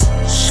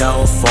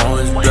Cell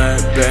phones,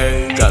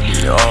 Blackberry, got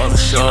me all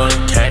short.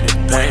 Candy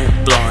paint,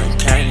 blowing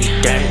candy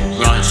game.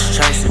 Runs,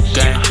 chase the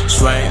game.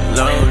 Swing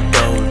low,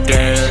 though,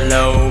 dead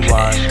low.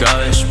 I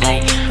got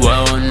smoke,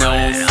 well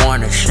known for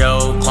the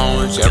show.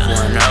 Clones,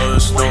 everyone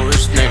else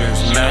knows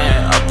niggas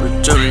mad.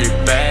 Opportunity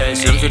bad,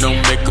 if you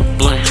don't make a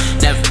bloom.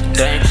 Never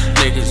think,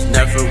 niggas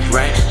never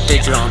rank. They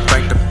don't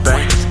break the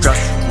bank.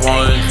 Just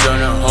ones on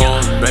the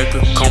home, make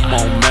it come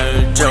on,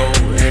 man. Joe,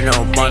 in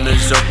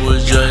abundance, up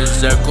was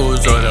just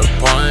echoes of the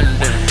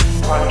pundit.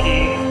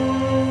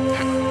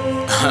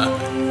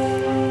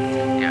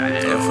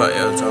 If I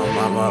ever told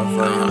my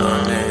motherfucking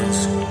little niggas,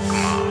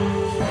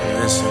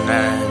 this and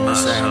that,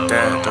 this ain't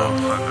that though.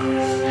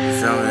 You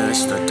feel me?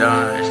 It's the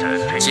dime.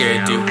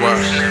 GAD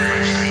work.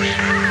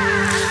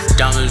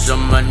 Diamonds on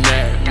my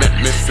neck make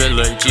me feel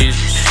like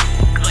Jesus.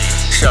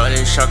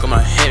 Shawty shock on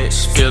my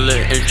hips, feel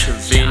it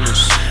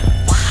intravenous.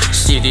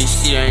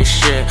 CDC ain't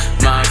shit,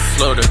 my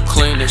flow the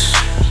cleanest.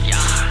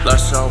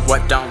 Lost all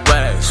white down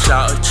wax,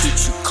 I'll treat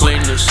you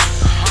cleanest.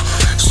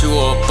 She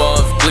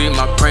above glee,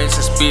 my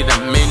princess be the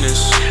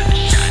meanest.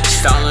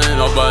 Styling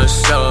all by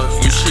herself,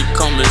 you should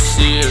come and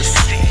see us.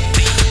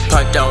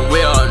 Pipe down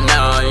wheel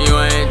now, you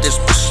ain't this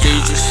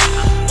prestigious.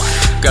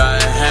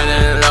 Gotta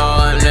handle it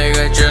all,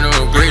 nigga,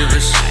 General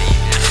Grievous.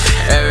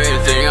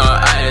 Everything on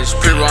ice,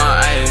 people on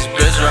ice,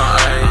 bitch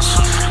on ice.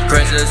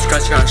 Princess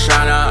cut you on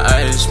shine on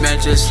ice, man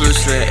just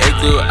loose the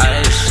igloo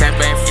ice.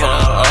 Champagne for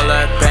all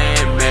that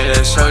pain, made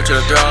a soldier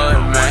throw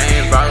it,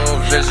 man. Rival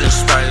vision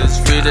spiders,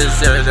 we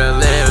deserve to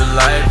live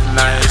life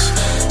nice.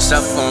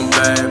 Cell phone,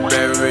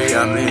 Blackberry,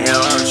 I'm here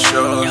on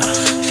shore.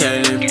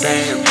 Candy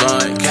paint,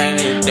 blunt,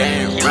 candy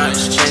dame,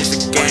 runs, change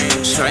the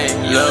game.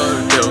 Swing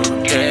low,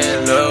 do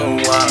dead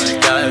low, I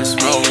got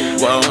smoke.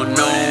 Well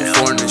known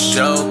for the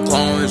show,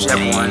 clones,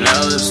 everyone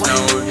else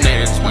knows.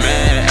 Niggas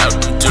mad,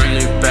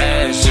 opportunity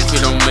bad, if you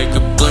don't make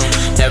it bloom.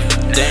 Never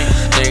think,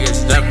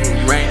 niggas never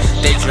rank,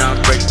 they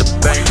tryna break the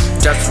bank.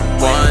 Just for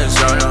ones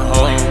on the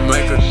whole,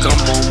 make it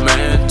come on,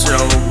 man.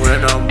 Joe,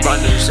 in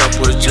abundance, up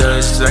with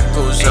just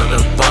echoes of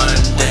the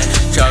abundant.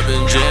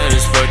 Chopping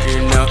jets,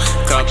 fucking no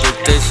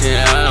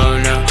competition, I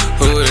don't know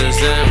who is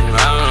them.